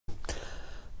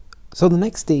So the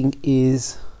next thing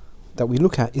is that we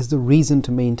look at is the reason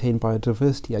to maintain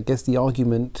biodiversity. I guess the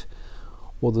argument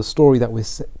or the story that we're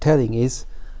telling is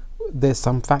there's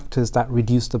some factors that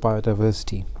reduce the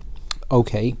biodiversity.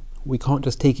 Okay, we can't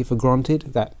just take it for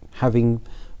granted that having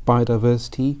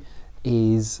biodiversity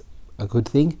is a good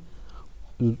thing.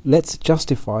 Let's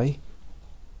justify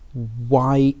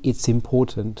why it's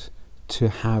important to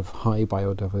have high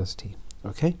biodiversity.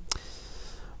 Okay,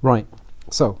 right,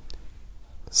 so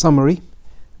summary: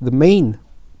 the main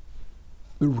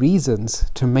reasons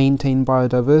to maintain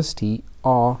biodiversity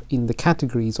are in the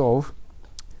categories of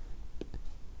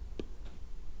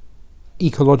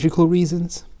ecological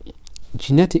reasons,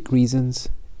 genetic reasons,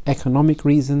 economic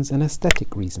reasons, and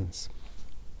aesthetic reasons.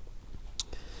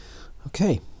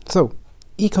 Okay, so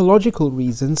ecological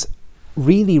reasons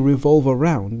really revolve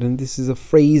around, and this is a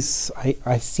phrase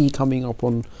I see coming up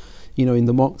on, in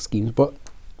the mock schemes, but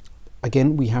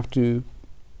again, we have to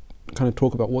kind of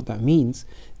talk about what that means: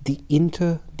 the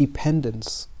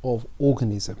interdependence of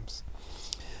organisms.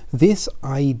 This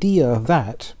idea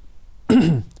that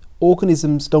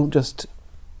organisms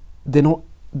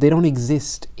they don't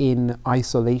exist in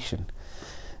isolation.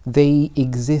 They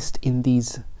exist in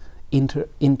these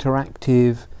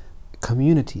interactive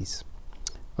communities.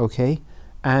 Okay,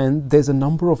 and there's a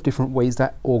number of different ways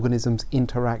that organisms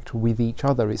interact with each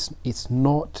other. It's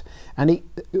not, and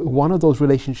one of those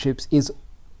relationships is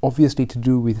obviously to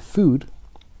do with food.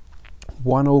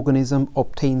 One organism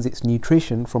obtains its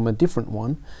nutrition from a different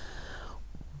one,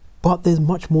 but there's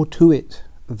much more to it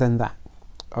than that.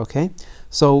 Okay,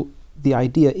 so the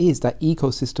idea is that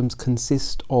ecosystems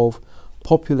consist of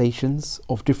populations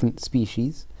of different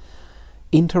species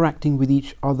interacting with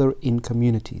each other in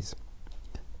communities.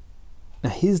 Now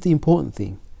here's the important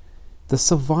thing: the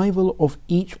survival of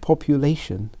each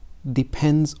population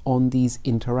depends on these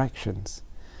interactions.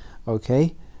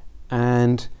 Okay,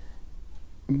 and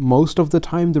most of the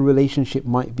time the relationship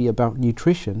might be about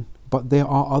nutrition, but there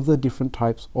are other different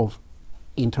types of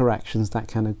interactions that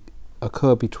can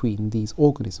occur between these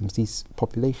organisms, these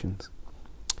populations.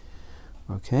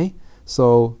 Okay,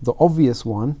 so the obvious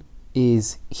one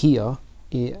is here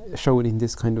shown in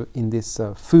this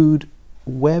food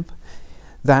web,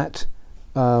 that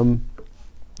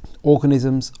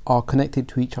organisms are connected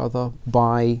to each other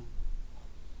by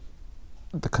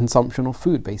the consumption of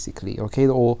food, basically, okay,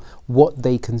 or what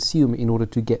they consume in order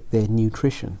to get their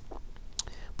nutrition.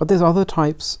 But there's other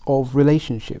types of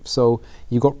relationships. So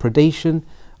you've got predation.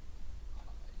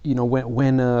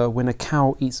 When a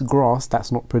cow eats grass,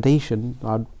 that's not predation.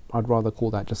 I'd rather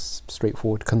call that just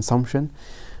straightforward consumption.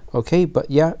 Okay, but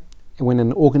yeah, when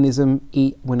an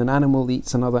animal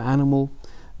eats another animal,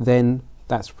 then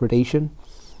that's predation.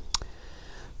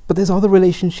 But there's other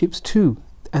relationships too,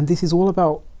 and this is all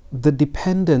about the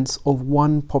dependence of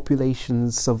one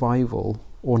population's survival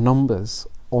or numbers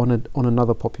on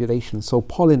another population. So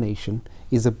pollination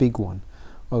is a big one.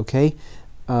 Okay,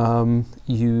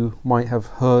 you might have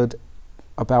heard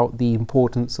about the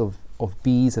importance of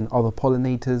bees and other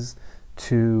pollinators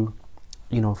to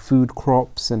food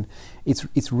crops, and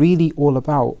it's really all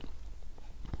about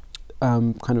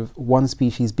kind of one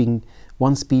species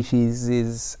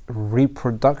is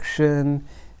reproduction.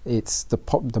 It's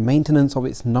the maintenance of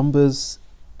its numbers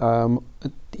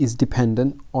is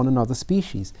dependent on another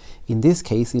species. In this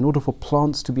case, in order for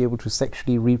plants to be able to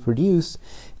sexually reproduce,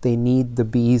 they need the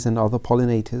bees and other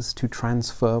pollinators to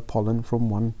transfer pollen from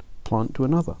one plant to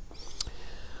another.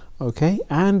 Okay,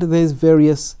 and there's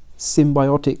various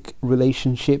symbiotic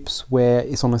relationships where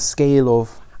it's on a scale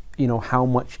of how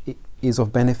much it is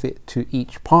of benefit to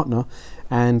each partner,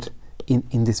 and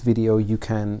in this video you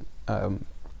can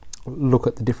look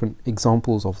at the different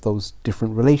examples of those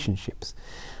different relationships.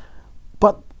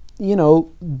 But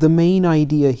the main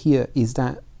idea here is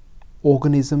that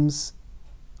organisms'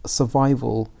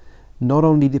 survival not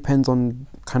only depends on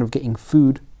kind of getting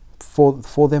food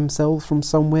for themselves from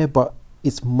somewhere, but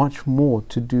it's much more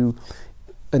to do.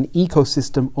 An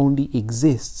ecosystem only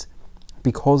exists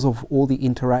because of all the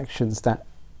interactions that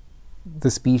the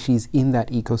species in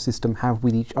that ecosystem have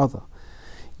with each other.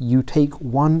 You take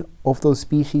one of those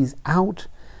species out,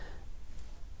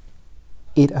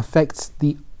 it affects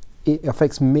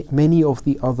many of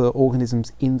the other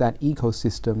organisms in that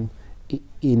ecosystem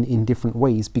in different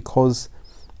ways because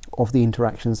of the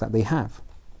interactions that they have.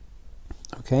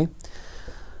 Okay,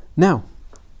 now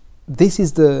this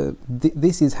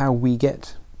is how we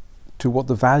get to what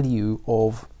the value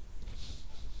of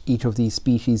each of these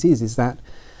species is that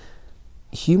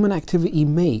human activity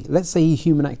let's say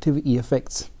human activity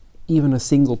affects even a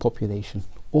single population,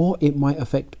 or it might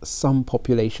affect some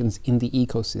populations in the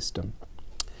ecosystem.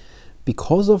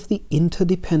 because of the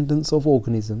interdependence of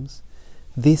organisms,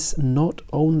 this not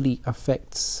only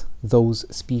affects those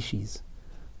species,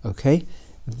 okay?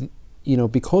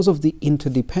 Because of the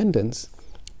interdependence,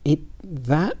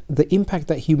 the impact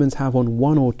that humans have on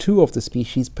one or two of the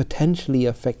species potentially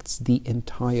affects the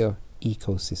entire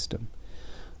ecosystem.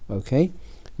 Okay,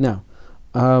 now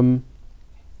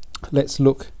let's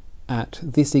look at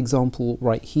this example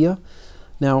right here.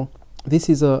 Now, this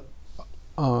is a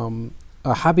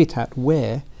habitat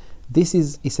where this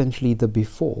is essentially the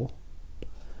before,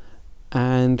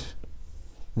 and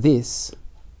this,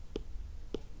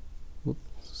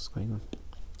 what's going on?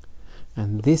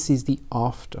 And this is the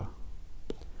after.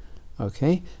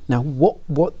 Okay, now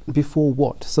what before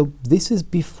what? So this is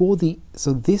before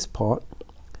this part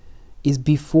is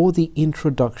before the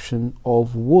introduction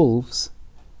of wolves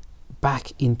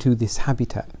back into this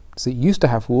habitat. So it used to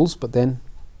have wolves, but then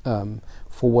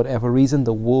for whatever reason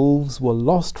the wolves were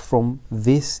lost from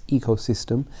this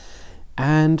ecosystem,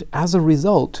 and as a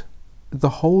result the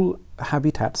whole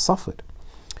habitat suffered.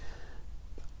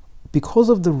 Because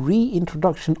of the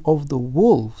reintroduction of the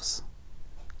wolves,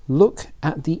 look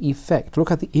at the effect,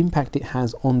 look at the impact it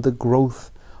has on the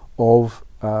growth of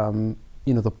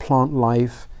the plant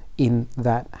life in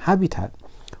that habitat.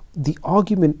 The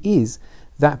argument is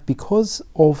that because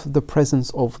of the presence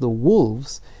of the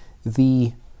wolves,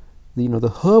 the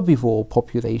herbivore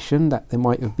population that they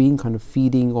might have been kind of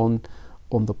feeding on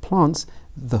the plants,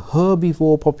 the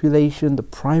herbivore population, the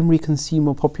primary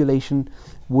consumer population,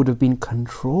 would have been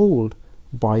controlled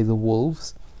by the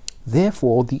wolves.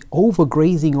 Therefore, the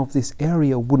overgrazing of this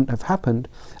area wouldn't have happened,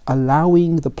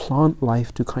 allowing the plant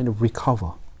life to kind of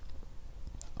recover.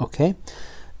 Okay,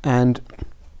 and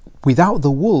without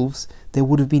the wolves, there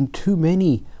would have been too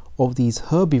many of these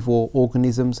herbivore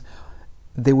organisms.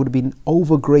 They would have been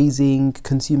overgrazing,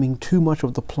 consuming too much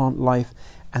of the plant life,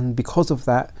 and because of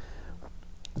that,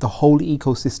 the whole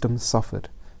ecosystem suffered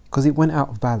because it went out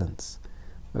of balance.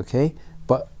 Okay,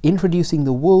 but introducing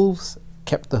the wolves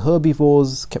kept the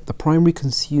herbivores, kept the primary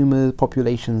consumer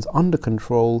populations under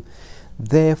control.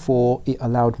 Therefore, it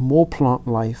allowed more plant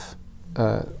life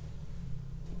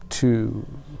to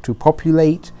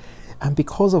populate, and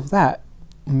because of that,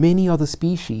 many other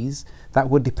species that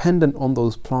were dependent on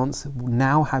those plants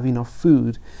now have enough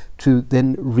food to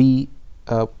then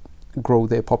grow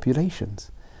their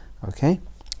populations. Okay,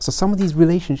 so some of these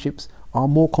relationships are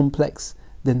more complex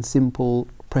than simple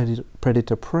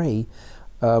predator-prey.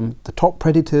 The top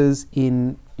predators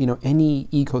in any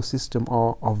ecosystem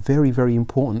are very, very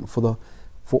important for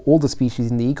all the species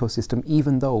in the ecosystem,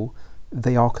 even though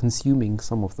they are consuming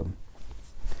some of them.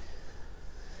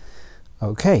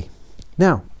 Okay,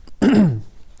 now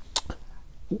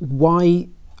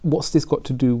what's this got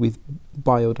to do with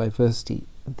biodiversity?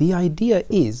 The idea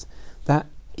is that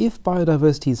if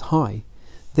biodiversity is high,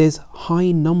 there's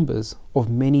high numbers of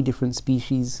many different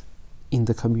species in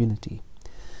the community.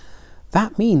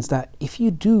 That means that if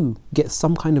you do get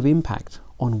some kind of impact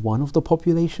on one of the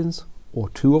populations or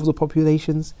two of the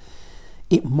populations,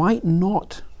 it might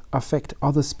not affect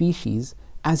other species,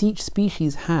 as each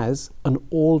species has an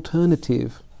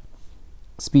alternative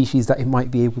species that it might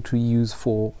be able to use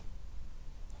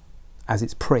as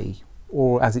its prey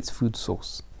or as its food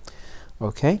source.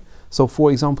 Okay, so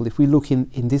for example, if we look in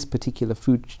this particular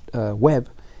food web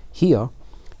here,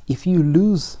 if you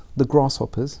lose the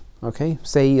grasshoppers, okay,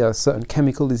 say a certain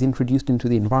chemical is introduced into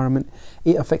the environment,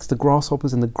 it affects the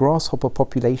grasshoppers, and the grasshopper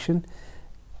population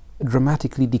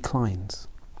dramatically declines.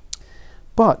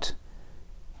 But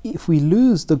if we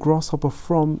lose the grasshopper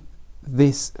from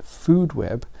this food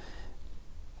web,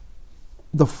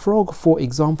 the frog, for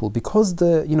example, because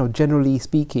generally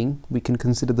speaking, we can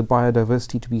consider the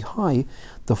biodiversity to be high,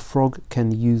 the frog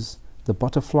can use the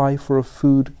butterfly for a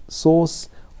food source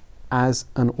as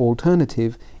an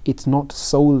alternative. It's not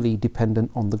solely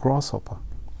dependent on the grasshopper.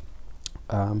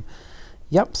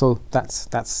 Yep, so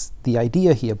that's the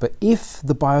idea here. But if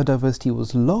the biodiversity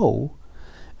was low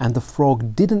and the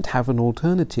frog didn't have an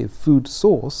alternative food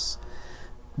source,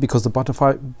 because the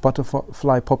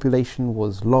butterfly population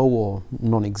was low or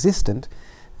non-existent,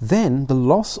 then the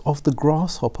loss of the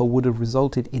grasshopper would have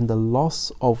resulted in the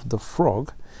loss of the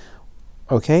frog,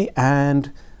 okay,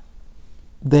 and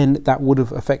then that would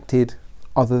have affected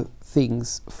other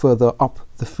things further up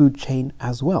the food chain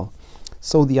as well.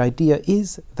 So the idea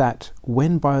is that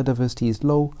when biodiversity is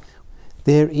low,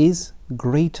 there is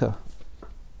greater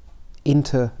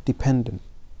interdependence,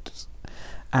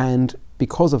 and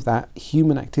because of that,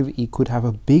 human activity could have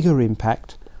a bigger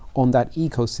impact on that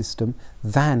ecosystem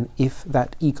than if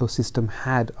that ecosystem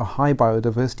had a high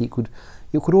biodiversity.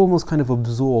 It could almost kind of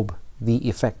absorb the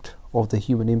effect of the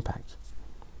human impact.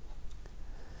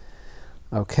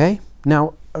 Okay,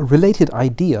 now a related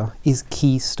idea is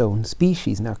keystone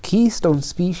species. Now keystone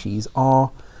species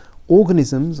are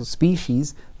organisms or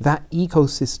species that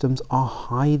ecosystems are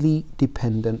highly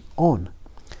dependent on,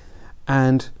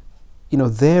 and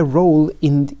their role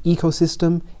in the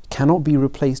ecosystem cannot be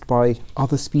replaced by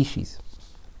other species.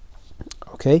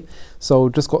 Okay, so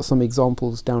just got some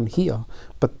examples down here,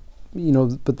 but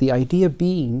the idea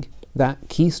being that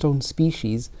keystone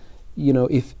species,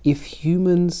 if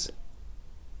humans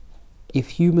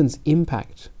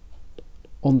impact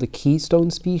on the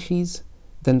keystone species,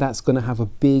 then that's going to have a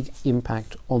big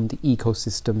impact on the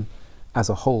ecosystem as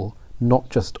a whole, not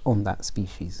just on that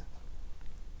species.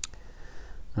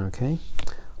 Okay,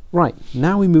 right,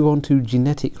 now we move on to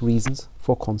genetic reasons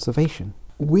for conservation.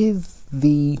 With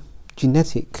the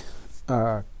genetic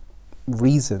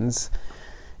reasons,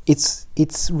 it's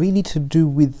really to do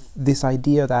with this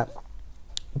idea that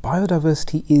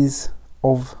biodiversity is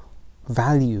of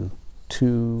value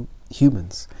to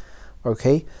humans.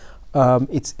 Okay,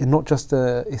 it's not just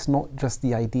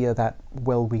the idea that,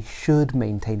 well, we should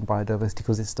maintain biodiversity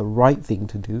because it's the right thing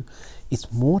to do. It's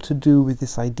more to do with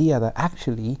this idea that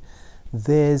actually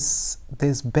there's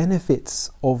benefits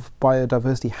of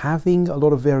biodiversity. Having a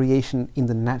lot of variation in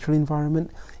the natural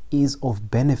environment is of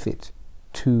benefit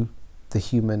to the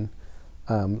human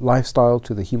lifestyle,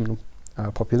 to the human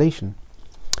population.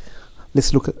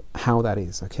 Let's look at how that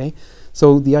is. Okay,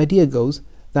 so the idea goes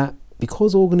that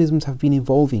because organisms have been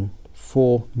evolving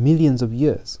for millions of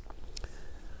years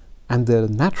and the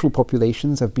natural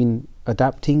populations have been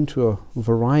adapting to a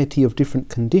variety of different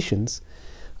conditions,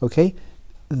 okay,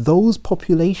 those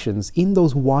populations, in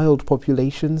those wild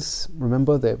populations,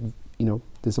 remember that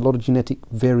there's a lot of genetic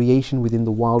variation within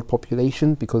the wild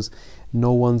population because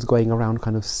no one's going around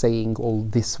kind of saying, oh,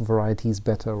 this variety is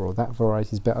better or that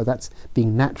variety is better. That's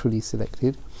being naturally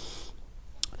selected.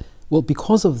 Well,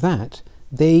 because of that,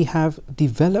 they have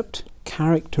developed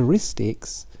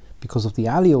characteristics, because of the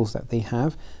alleles that they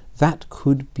have, that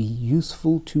could be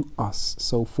useful to us.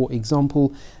 So for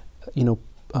example,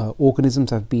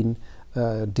 organisms have been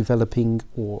developing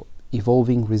or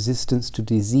evolving resistance to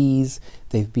disease.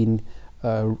 They've been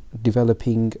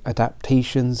developing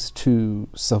adaptations to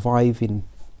survive in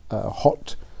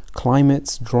hot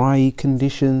climates, dry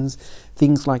conditions,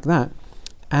 things like that.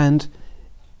 And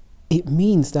it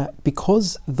means that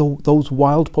because those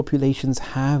wild populations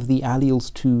have the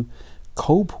alleles to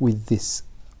cope with these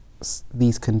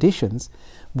conditions,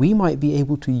 we might be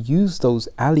able to use those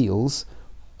alleles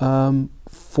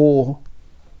for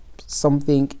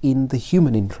something in the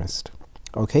human interest.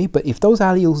 Okay, but if those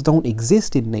alleles don't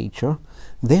exist in nature,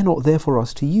 they're not there for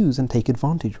us to use and take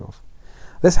advantage of.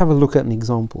 Let's have a look at an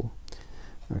example.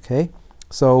 Okay,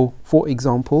 so for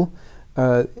example,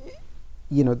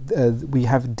 we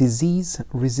have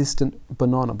disease-resistant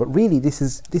banana, but really this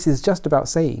is just about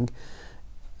saying,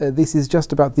 this is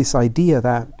just about this idea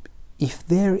that if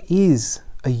there is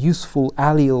a useful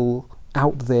allele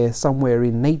out there somewhere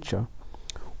in nature,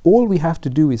 all we have to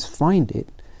do is find it,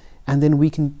 and then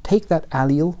we can take that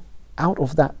allele out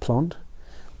of that plant,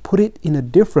 put it in a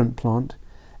different plant,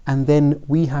 and then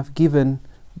we have given,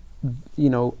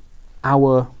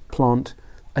 our plant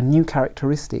a new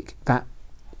characteristic that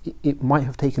it might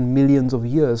have taken millions of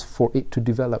years for it to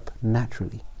develop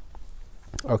naturally.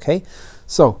 Okay,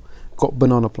 so got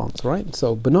banana plants, right?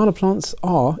 So banana plants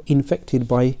are infected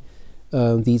by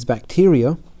these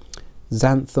bacteria,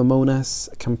 Xanthomonas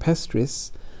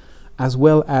campestris, as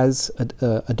well as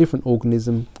a different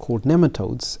organism called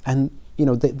nematodes, and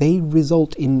they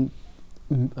result in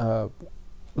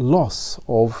loss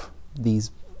of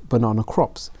these banana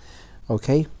crops.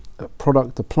 Okay,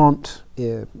 the plant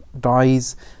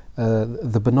dies,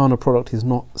 the banana product is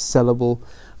not sellable.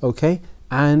 Okay,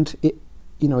 and it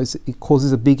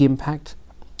causes a big impact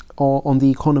on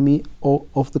the economy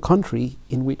of the country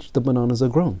in which the bananas are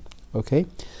grown. Okay,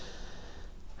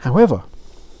 however,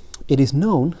 it is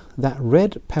known that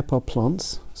red pepper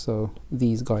plants, so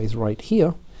these guys right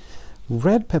here,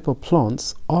 red pepper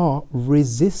plants are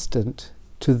resistant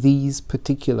to these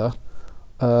particular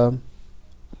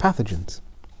pathogens.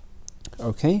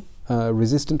 Okay,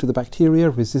 resistant to the bacteria,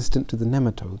 resistant to the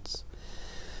nematodes.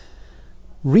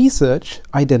 Research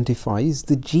identifies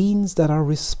the genes that are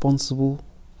responsible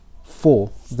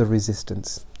for the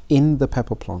resistance in the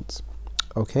pepper plants.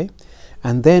 Okay,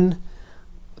 and then,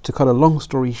 to cut a long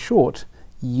story short,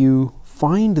 you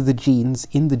find the genes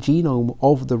in the genome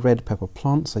of the red pepper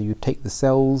plant. So you take the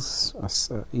cells,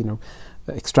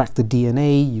 extract the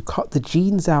DNA, you cut the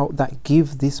genes out that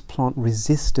give this plant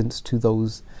resistance to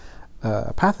those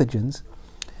pathogens.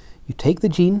 You take the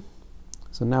gene,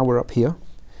 So now we're up here.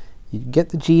 You get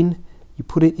the gene, you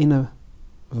put it in a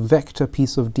vector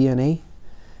piece of DNA,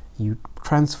 you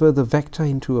transfer the vector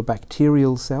into a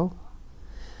bacterial cell,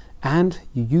 and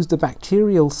you use the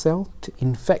bacterial cell to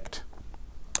infect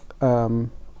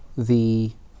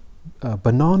the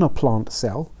banana plant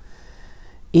cell.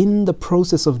 In the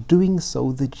process of doing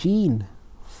so, the gene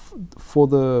for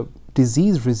the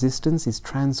disease resistance is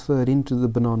transferred into the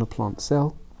banana plant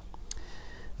cell.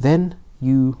 Then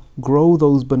you grow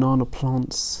those banana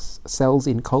plant cells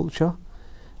in culture.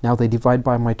 Now they divide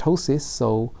by mitosis,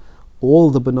 so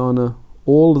all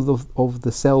of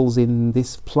the cells in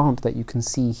this plant that you can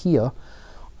see here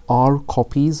are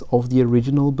copies of the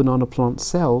original banana plant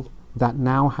cell that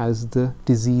now has the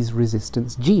disease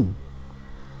resistance gene.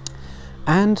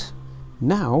 And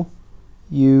now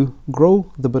you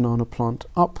grow the banana plant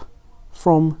up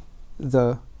from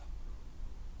this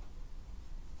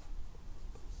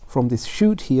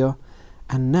shoot here,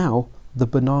 and now the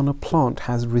banana plant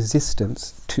has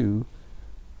resistance to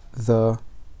the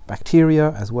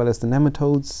bacteria as well as the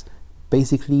nematodes.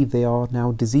 Basically, they are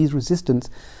now disease resistant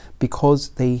because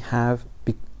they have,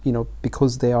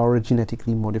 because they are a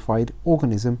genetically modified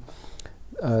organism.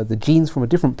 The genes from a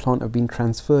different plant have been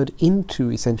transferred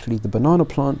into essentially the banana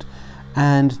plant,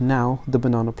 and now the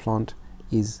banana plant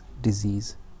is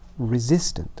disease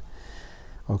resistant.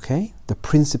 Okay, the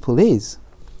principle is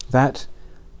that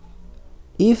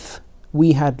if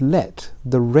we had let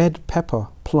the red pepper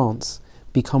plants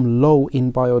become low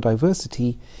in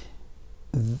biodiversity,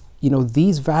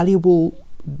 these valuable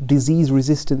disease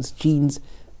resistance genes,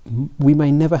 we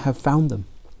may never have found them.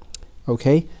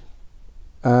 Okay,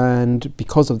 and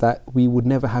because of that, we would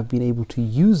never have been able to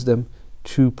use them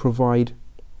to provide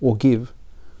or give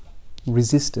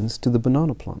resistance to the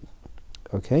banana plant.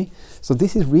 Okay, so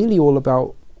this is really all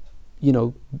about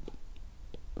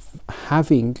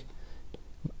having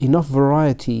enough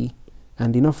variety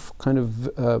and enough kind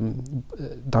of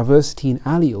diversity in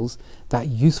alleles that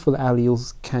useful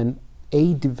alleles can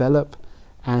A, develop,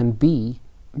 and B,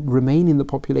 remain in the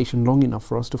population long enough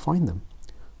for us to find them.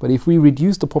 But if we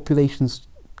reduce the populations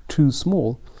too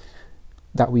small,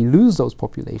 that we lose those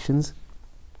populations,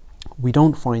 we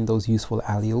don't find those useful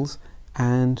alleles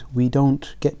and we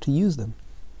don't get to use them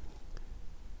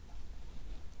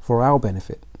for our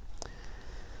benefit.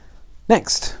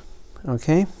 Next,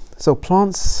 okay, so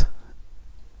plants,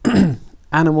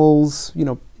 animals,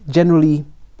 generally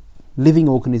living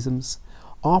organisms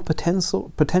are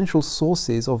potential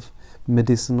sources of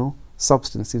medicinal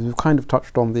substances. We've kind of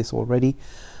touched on this already,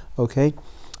 okay,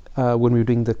 when we were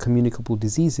doing the communicable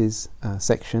diseases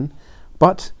section.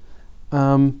 But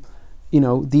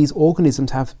these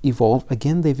organisms have evolved.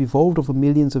 Again, they've evolved over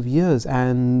millions of years,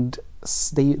 and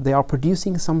they are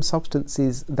producing some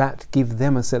substances that give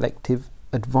them a selective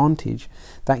advantage,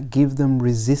 that give them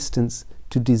resistance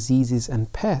to diseases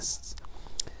and pests.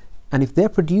 And if they're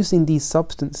producing these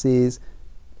substances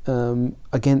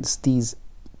against these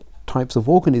types of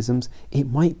organisms,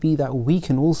 it might be that we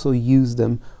can also use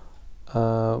them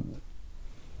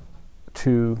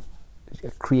to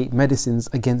create medicines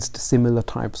against similar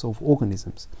types of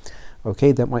organisms,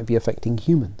 okay, that might be affecting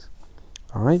humans.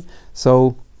 All right,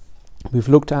 so we've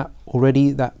looked at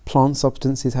already that plant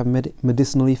substances have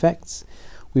medicinal effects.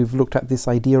 We've looked at this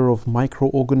idea of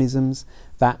microorganisms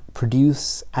that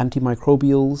produce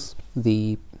antimicrobials,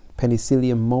 the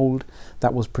penicillium mold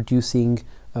that was producing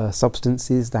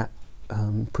substances that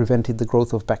prevented the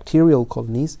growth of bacterial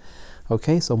colonies.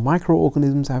 Okay, so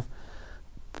microorganisms have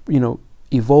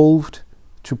evolved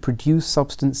to produce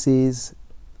substances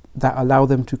that allow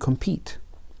them to compete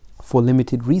for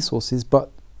limited resources,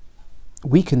 but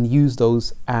we can use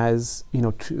those as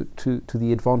to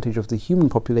the advantage of the human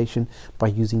population by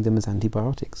using them as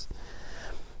antibiotics.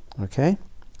 Okay,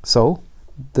 so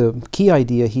the key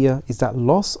idea here is that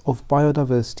loss of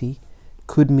biodiversity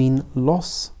could mean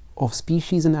loss of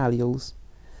species and alleles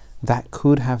that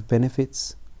could have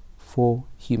benefits for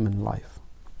human life.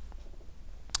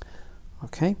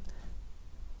 Okay,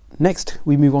 next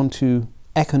we move on to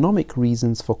economic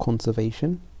reasons for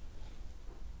conservation.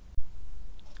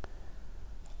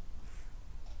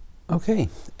 Okay,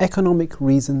 economic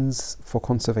reasons for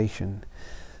conservation.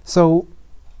 So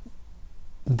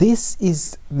this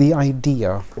is the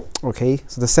idea, okay,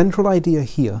 so the central idea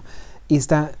here is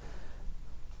that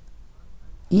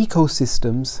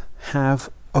ecosystems have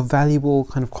a valuable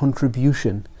kind of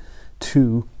contribution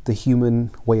to the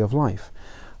human way of life.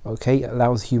 Okay, it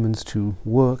allows humans to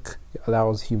work, it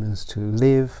allows humans to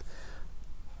live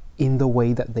in the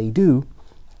way that they do,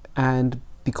 and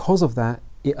because of that,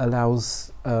 it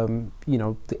allows the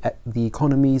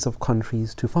economies of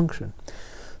countries to function.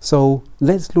 So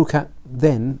let's look at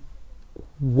then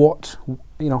what,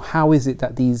 how is it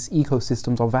that these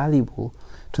ecosystems are valuable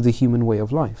to the human way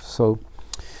of life. So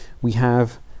we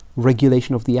have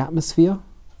regulation of the atmosphere,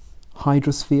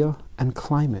 hydrosphere, and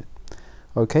climate.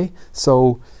 Okay,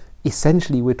 so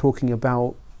essentially we're talking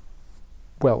about,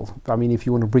 well, I mean, if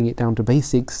you want to bring it down to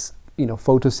basics,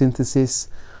 photosynthesis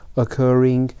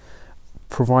occurring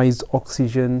provides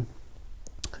oxygen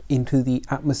into the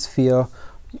atmosphere.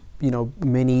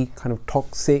 Many kind of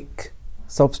toxic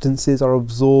substances are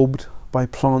absorbed by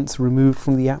plants removed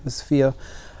from the atmosphere.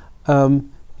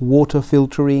 Water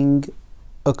filtering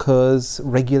occurs,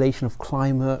 regulation of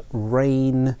climate,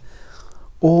 rain,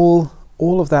 all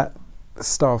of that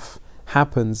stuff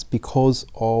happens because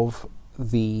of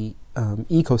the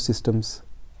ecosystems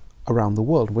around the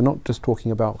world. We're not just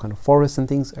talking about kind of forests and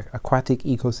things, aquatic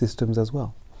ecosystems as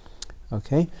well.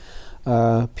 Okay,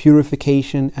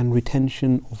 purification and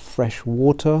retention of fresh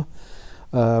water,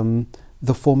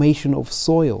 the formation of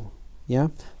soil. Yeah,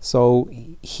 so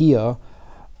here,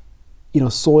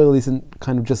 soil isn't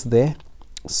kind of just there.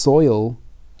 Soil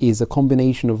is a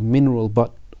combination of mineral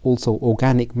but also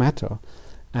organic matter,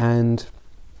 and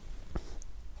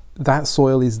that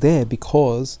soil is there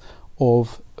because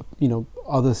of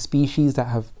other species that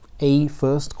have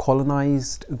first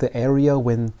colonized the area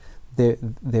when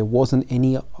there wasn't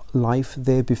any life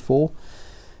there before.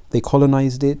 They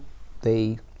colonized it,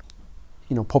 they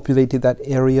populated that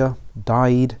area,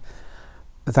 died.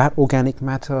 That organic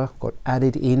matter got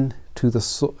added in to the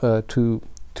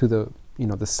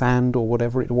the sand or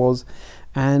whatever it was,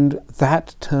 and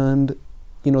that turned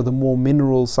the more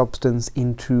mineral substance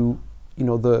into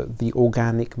the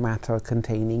organic matter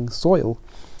containing soil,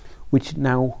 which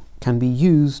now can be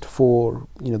used for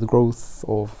the growth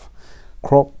of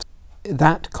crops.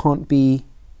 That can't be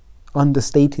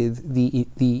understated,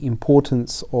 the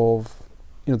importance of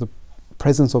the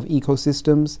presence of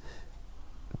ecosystems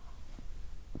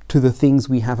to the things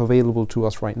we have available to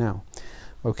us right now.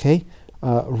 Okay,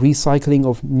 recycling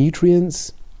of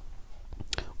nutrients.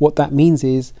 What that means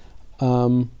is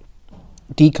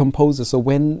decomposes. So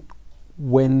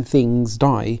when things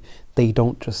die, they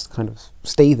don't just kind of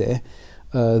stay there.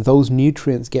 Those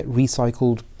nutrients get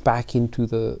recycled back into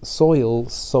the soil,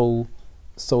 so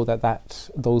that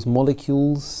those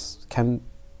molecules can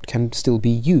still be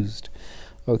used.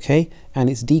 Okay, and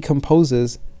it's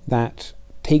decomposers that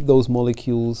take those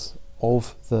molecules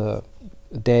of the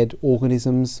dead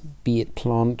organisms, be it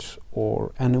plant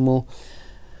or animal,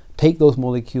 take those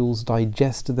molecules,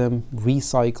 digest them,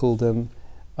 recycle them,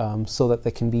 so that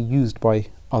they can be used by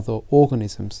other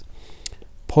organisms.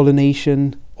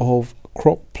 Pollination of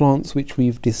crop plants, which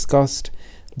we've discussed,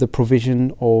 the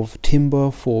provision of timber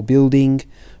for building,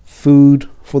 food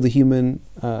for the human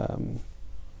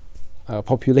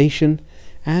population,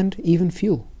 and even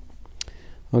fuel.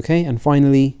 Okay, and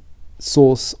finally,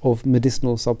 source of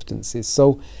medicinal substances.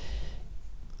 So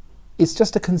it's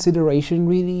just a consideration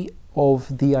really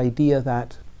of the idea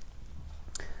that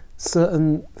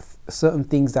certain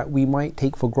things that we might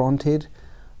take for granted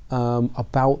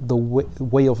about the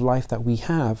way of life that we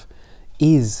have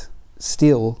is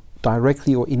still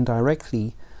directly or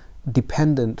indirectly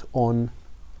dependent on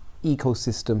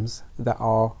ecosystems that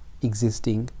are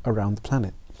existing around the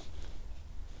planet.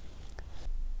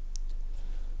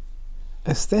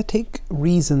 Aesthetic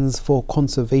reasons for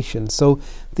conservation. So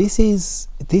this is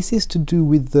to do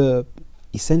with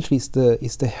essentially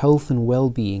it's the health and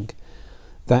well-being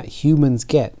that humans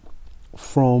get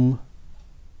from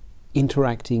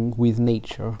interacting with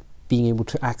nature, being able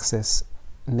to access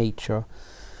nature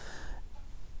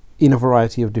in a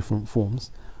variety of different forms.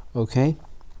 Okay,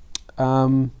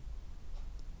 and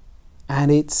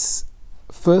it's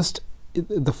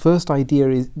the first idea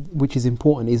is, which is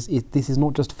important, is this is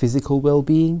not just physical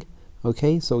well-being.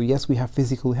 Okay, so yes, we have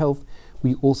physical health,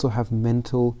 we also have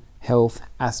mental health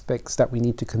aspects that we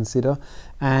need to consider,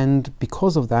 and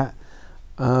because of that,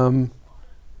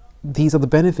 these are the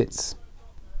benefits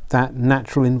that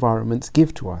natural environments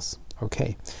give to us.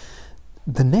 Okay,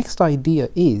 the next idea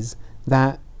is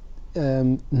that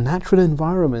natural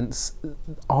environments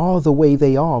are the way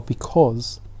they are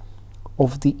because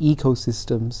of the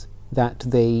ecosystems that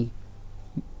they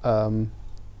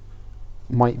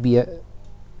might be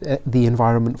the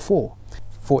environment for.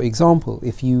 For example,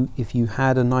 if you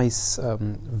had a nice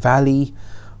valley,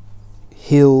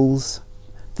 hills,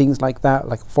 things like that,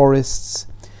 like forests,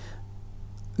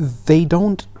 they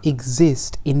don't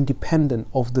exist independent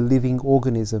of the living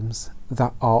organisms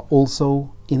that are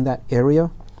also in that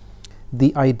area.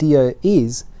 The idea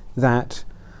is that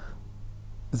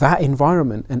that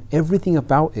environment and everything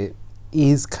about it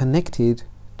is connected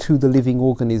to the living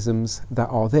organisms that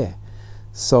are there.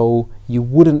 So you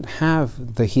wouldn't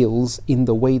have the hills in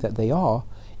the way that they are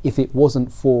if it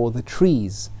wasn't for the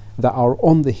trees that are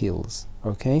on the hills,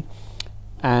 okay,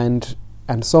 and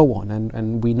so on.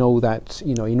 And we know that,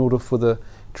 you know, in order for the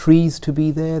trees to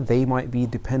be there, they might be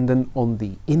dependent on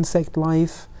the insect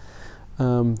life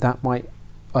that might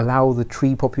allow the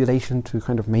tree population to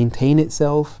kind of maintain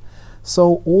itself.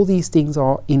 So all these things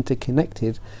are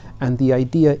interconnected, and the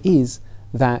idea is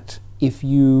that if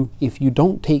you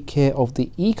don't take care of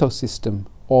the ecosystem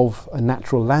of a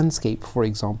natural landscape, for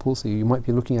example, so you might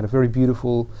be looking at a very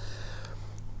beautiful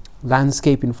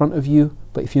landscape in front of you,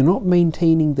 but if you're not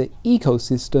maintaining the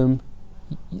ecosystem,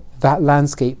 that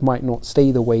landscape might not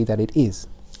stay the way that it is.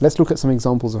 Let's look at some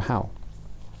examples of how.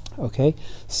 Okay,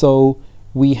 so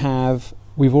we've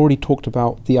already talked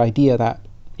about the idea that,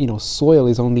 you know, soil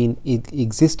is only in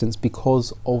existence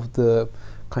because of the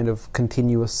kind of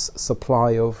continuous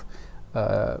supply of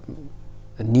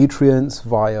nutrients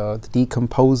via the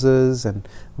decomposers and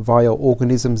via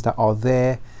organisms that are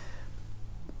there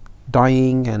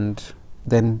dying, and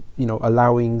then, you know,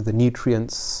 allowing the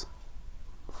nutrients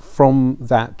from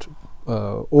that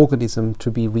organism to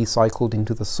be recycled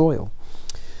into the soil.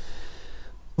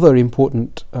 Another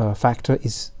important factor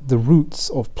is the roots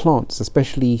of plants,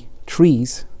 especially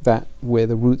trees, that where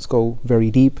the roots go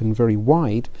very deep and very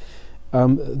wide.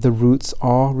 The roots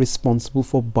are responsible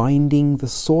for binding the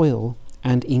soil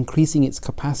and increasing its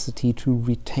capacity to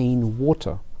retain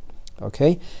water.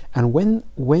 Okay, and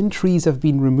when trees have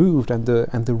been removed and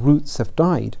the roots have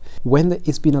died, when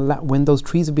those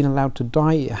trees have been allowed to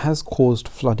die, it has caused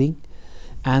flooding,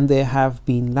 and there have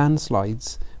been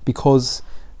landslides because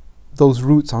those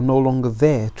roots are no longer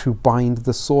there to bind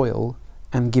the soil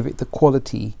and give it the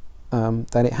quality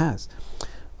that it has.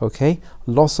 Okay,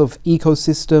 loss of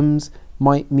ecosystems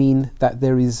might mean that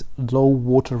there is low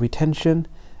water retention,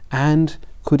 and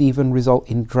could even result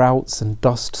in droughts and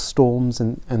dust storms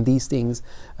and these things.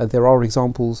 There are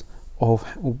examples of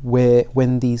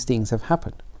when these things have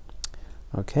happened.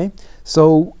 Okay,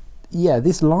 so yeah,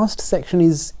 this last section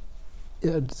is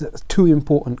two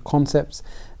important concepts,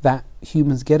 that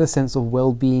humans get a sense of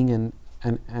well-being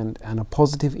and a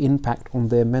positive impact on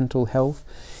their mental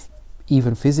health,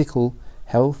 even physical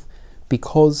health,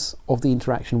 because of the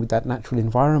interaction with that natural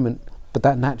environment. But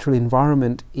that natural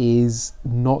environment is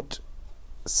not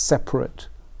separate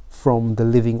from the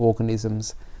living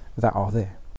organisms that are there.